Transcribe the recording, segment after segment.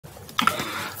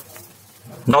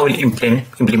Now we'll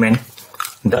implement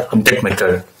the update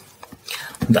method.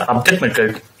 The update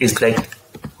method is like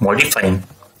modifying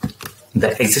the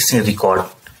existing record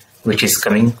which is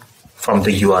coming from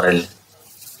the URL.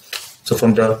 So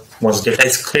once data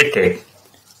is created,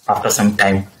 after some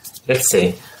time, let's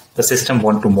say the system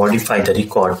want to modify the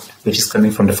record which is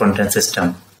coming from the front-end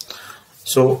system.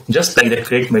 So just like the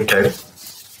create method,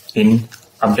 in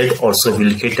update also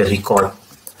we'll get a record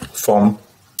from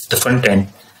the front end,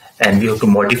 and we have to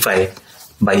modify it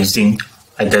by using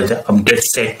either the update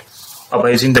set or by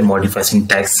using the modify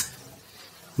syntax.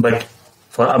 But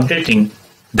for updating,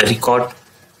 the record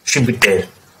should be there.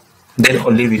 Then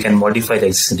only we can modify the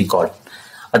existing record.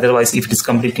 Otherwise, if it is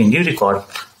completely new record,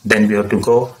 then we have to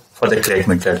go for the create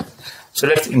method. So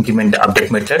let's implement the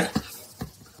update method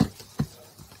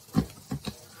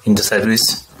in the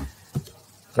service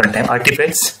runtime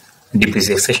artifacts,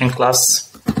 DPC accession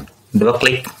class, double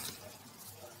click.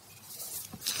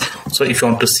 So if you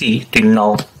want to see till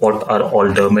now what are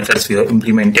all the methods we have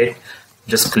implemented,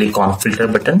 just click on filter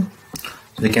button.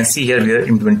 So we can see here we have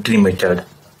implemented 3 methods.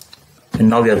 And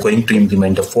now we are going to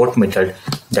implement the 4th method,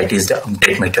 that is the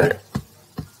update method.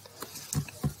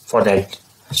 For that,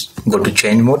 go to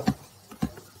change mode,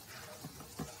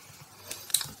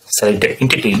 select the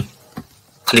entity,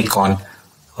 click on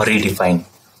redefine.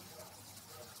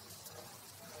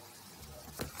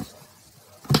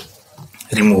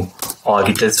 Remove all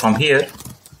details from here.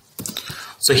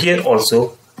 So here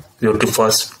also we have to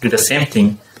first do the same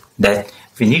thing, that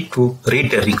we need to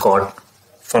read the record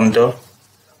from the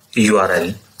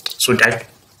URL, so that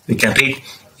we can read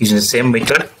using the same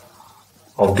method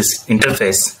of this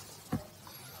interface,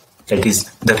 that is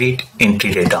the read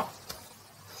entry data.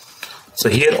 So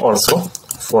here also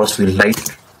first we'll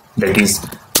write, that is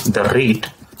the read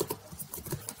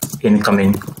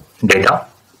incoming data,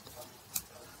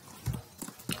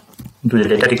 do the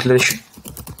data declaration,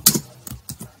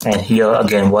 and here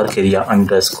again work area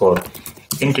underscore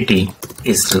entity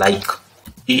is like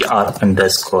er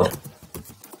underscore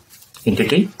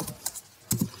entity,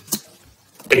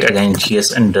 take again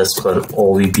gs underscore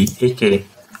ovbak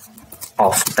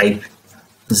of type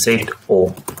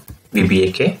zovbak.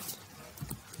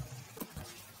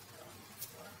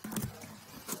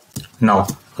 Now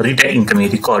read the incoming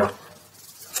record,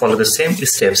 follow the same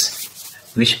steps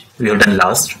which we have done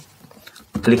last.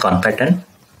 Click on pattern,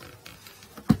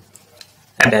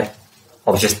 adapt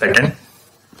object pattern,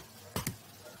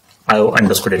 IO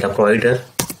underscore data provider,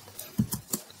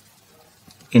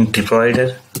 entry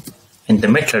provider, and the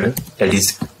method that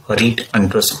is read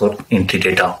underscore entry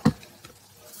data.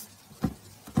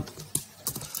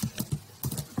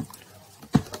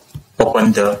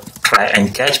 Open the try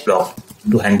and catch block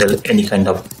to handle any kind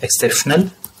of exceptional,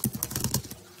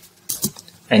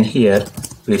 and here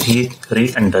we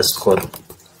read underscore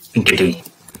entity.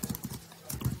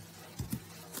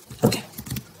 Okay.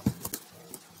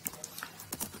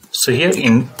 So here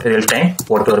in real time,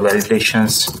 whatever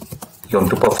validations you want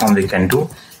to perform, we can do,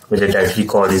 whether that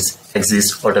record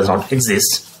exists or does not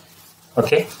exist.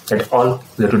 Okay, that's all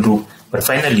we have to do. But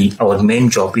finally, our main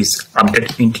job is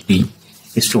update entity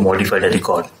is to modify the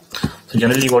record. So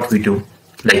generally what we do,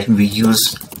 like we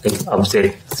use like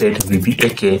update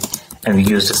zvbak, and we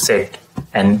use the set,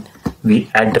 and we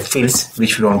add the fields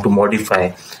which we want to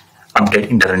modify, update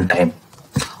in the runtime.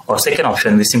 Or second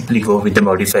option, we simply go with the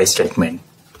modify statement.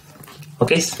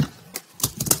 Okay,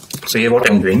 so here what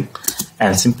I'm doing,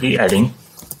 I'm simply adding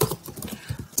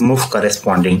move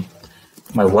corresponding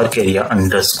my work area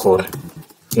underscore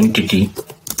entity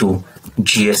to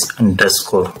gs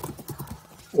underscore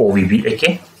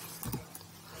ovbak,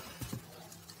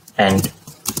 and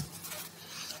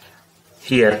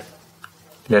here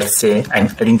let's say I'm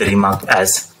adding the remark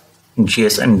as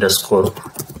gs underscore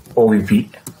ovb.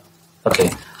 Okay,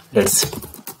 let's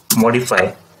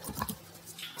modify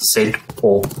set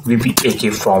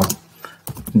ovbak from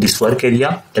this work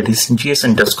area, that is gs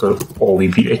underscore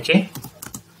ovbak,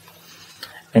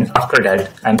 and after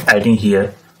that I'm adding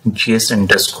here gs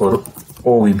underscore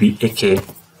ovbak,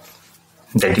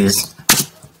 that is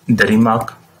the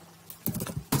remark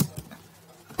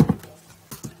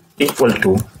equal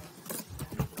to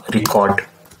record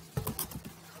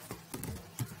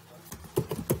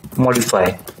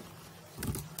modify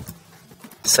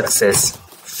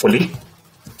successfully,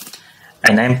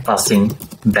 and I'm passing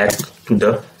back to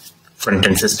the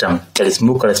front-end system, that is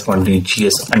move corresponding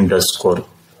gs underscore.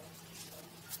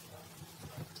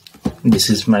 This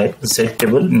is my z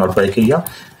table, not work area,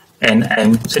 and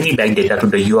I'm sending back data to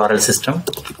the URL system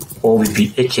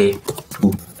ovbak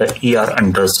to the er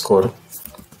underscore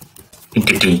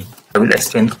entity. I will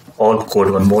explain all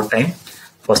code one more time.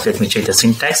 First, let me check the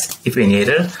syntax. If any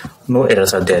error, no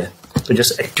errors are there. So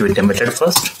just activate the method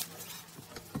first.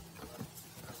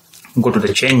 Go to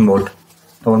the change mode.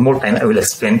 Now one more time I will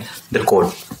explain the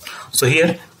code. So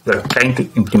here we are trying to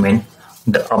implement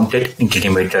the update entity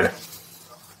method.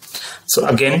 So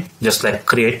again, just like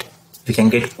create, we can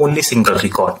get only single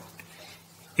record.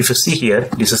 If you see here,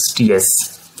 this is TS,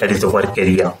 that is the work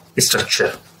area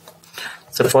structure.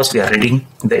 So first we are reading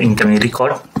the incoming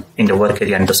record in the work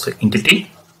area underscore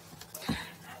entity.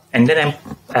 And then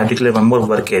I have declared one more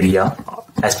work area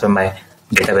as per my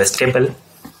database table.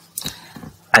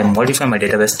 I modify my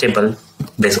database table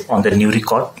based on the new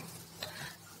record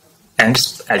and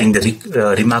adding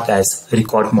the remark as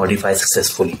record modified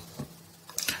successfully.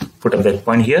 Put a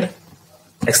breakpoint here,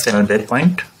 external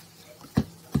breakpoint.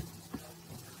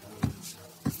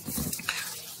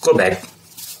 Go back,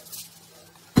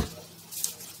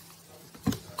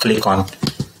 click on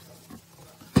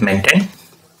maintain,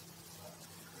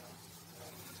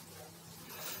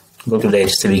 go to the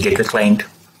HCP gateway client,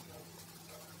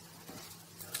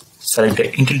 select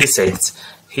the entity sets.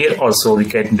 Here also we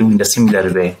can do in the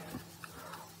similar way.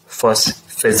 First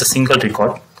fetch the single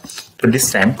record. So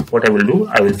this time what I will do,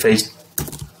 I will fetch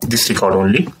this record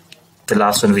only, the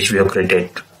last one which we have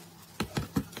created.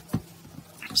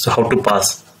 So how to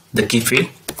pass the key field,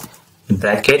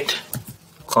 bracket,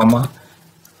 comma,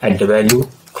 add the value,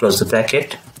 close the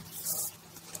bracket.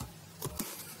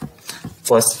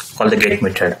 First call the get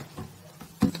method,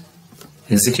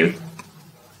 execute,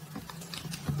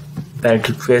 add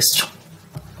request.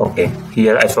 Okay,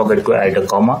 here I forgot to add a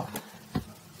comma,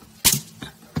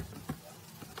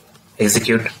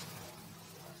 execute.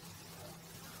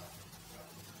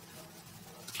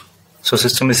 So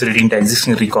system is reading the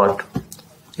existing record.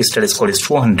 Status code is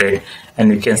 400 and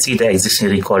we can see the existing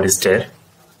record is there.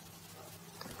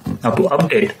 Now to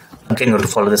update, again you have to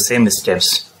follow the same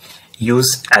steps.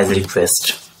 Use as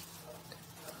request.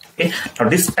 Okay, now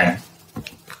this time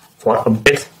for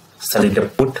update, select the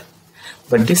put,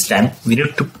 but this time we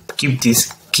need to keep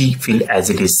this key field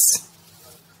as it is.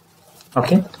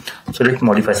 Okay, so let's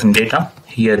modify some data.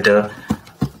 Here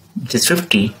this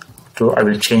 50, so I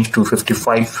will change to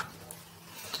 55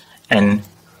 and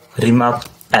remark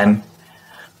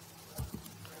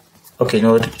okay,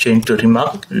 now change to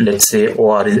remark, let's say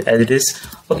OR is as it is.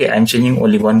 Okay, I'm changing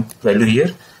only one value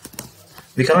here.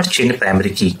 We cannot change the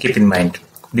primary key, keep in mind,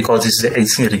 because this is the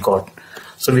existing record.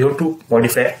 So we have to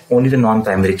modify only the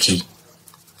non-primary key.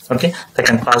 Okay, I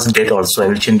can pass date also, I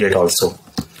will change date also.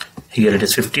 Here it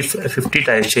is 50,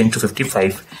 I change to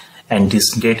 55 and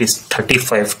this date is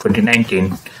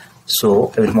 35/2019.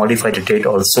 So I will modify the date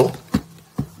also.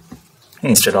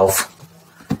 Instead of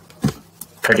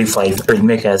 35, I will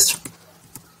make as,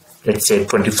 let's say,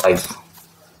 25.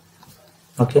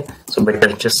 Okay, so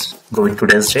better just go with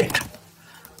today's date.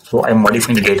 So I'm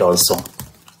modifying the date also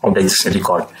of the existing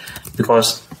record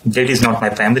because date is not my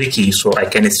primary key, so I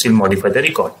can still modify the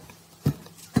record.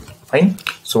 Fine.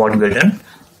 So what we have done,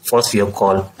 first we have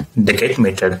called the get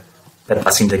method by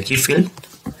passing the key field.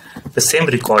 The same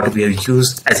record we have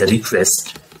used as a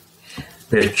request.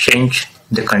 We have changed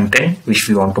the content which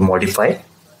we want to modify.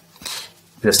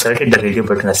 We have selected the radio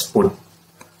button as put.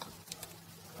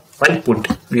 While put,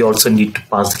 we also need to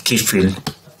pass the key field,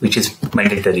 which is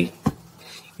mandatory.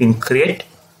 In create,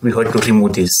 we have to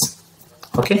remove this.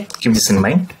 Okay, keep this in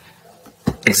mind.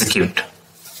 Execute.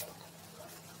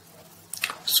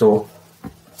 So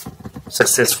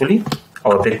successfully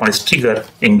our breakpoint is triggered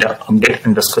in the update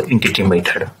underscore entity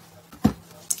method.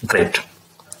 Great.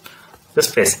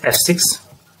 Just press F6,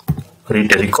 read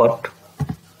the record.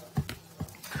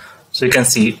 So you can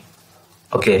see,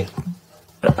 okay,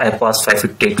 I passed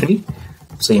 558.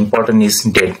 So important is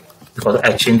date because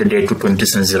I changed the date to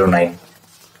 2709.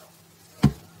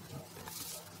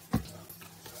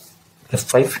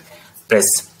 F5, press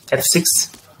F6,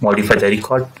 modify the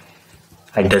record,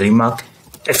 add the remark,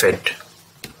 effect.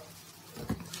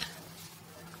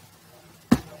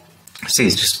 See,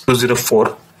 it's just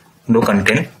 204, no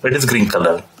content, but it's green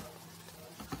color.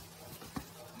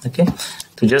 Okay,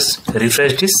 so just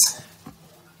refresh this.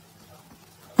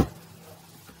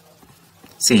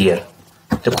 See here,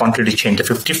 the quantity changed to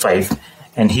 55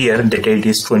 and here the date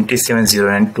is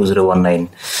 27/09/2019.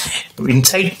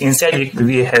 Inside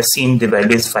we have seen the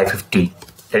value is 550.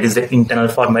 That is the internal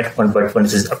format, but when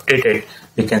this is updated,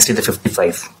 we can see the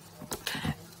 55.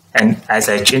 And as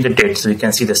I change the date, so we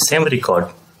can see the same record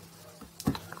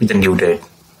with the new date.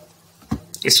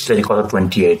 It's the record of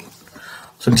 28.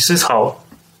 So this is how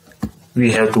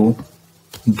we have to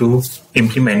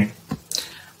implement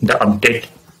the update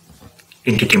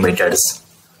entity methods.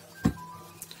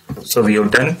 So we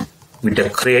have done with the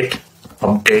create,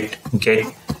 update, get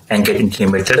and get entry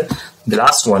method. The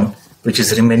last one which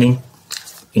is remaining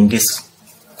in this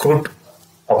CRUD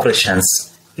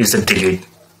operations is the delete.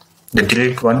 The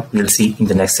delete one we'll see in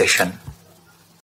the next session.